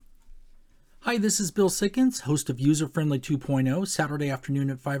Hi, this is Bill Sickens, host of User Friendly 2.0, Saturday afternoon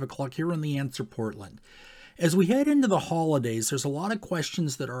at 5 o'clock here on The Answer Portland. As we head into the holidays, there's a lot of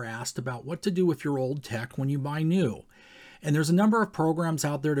questions that are asked about what to do with your old tech when you buy new. And there's a number of programs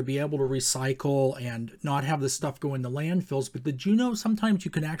out there to be able to recycle and not have this stuff go into landfills, but did you know sometimes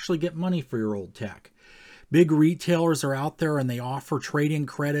you can actually get money for your old tech? Big retailers are out there and they offer trade-in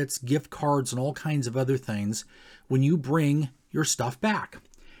credits, gift cards, and all kinds of other things when you bring your stuff back.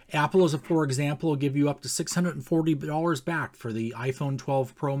 Apple, as a for example, will give you up to $640 back for the iPhone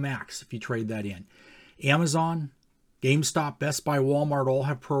 12 Pro Max if you trade that in. Amazon, GameStop, Best Buy, Walmart all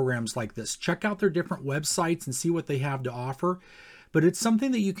have programs like this. Check out their different websites and see what they have to offer. But it's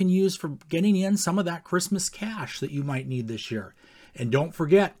something that you can use for getting in some of that Christmas cash that you might need this year. And don't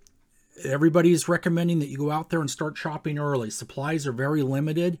forget, everybody's recommending that you go out there and start shopping early. Supplies are very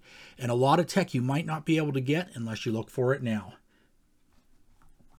limited, and a lot of tech you might not be able to get unless you look for it now.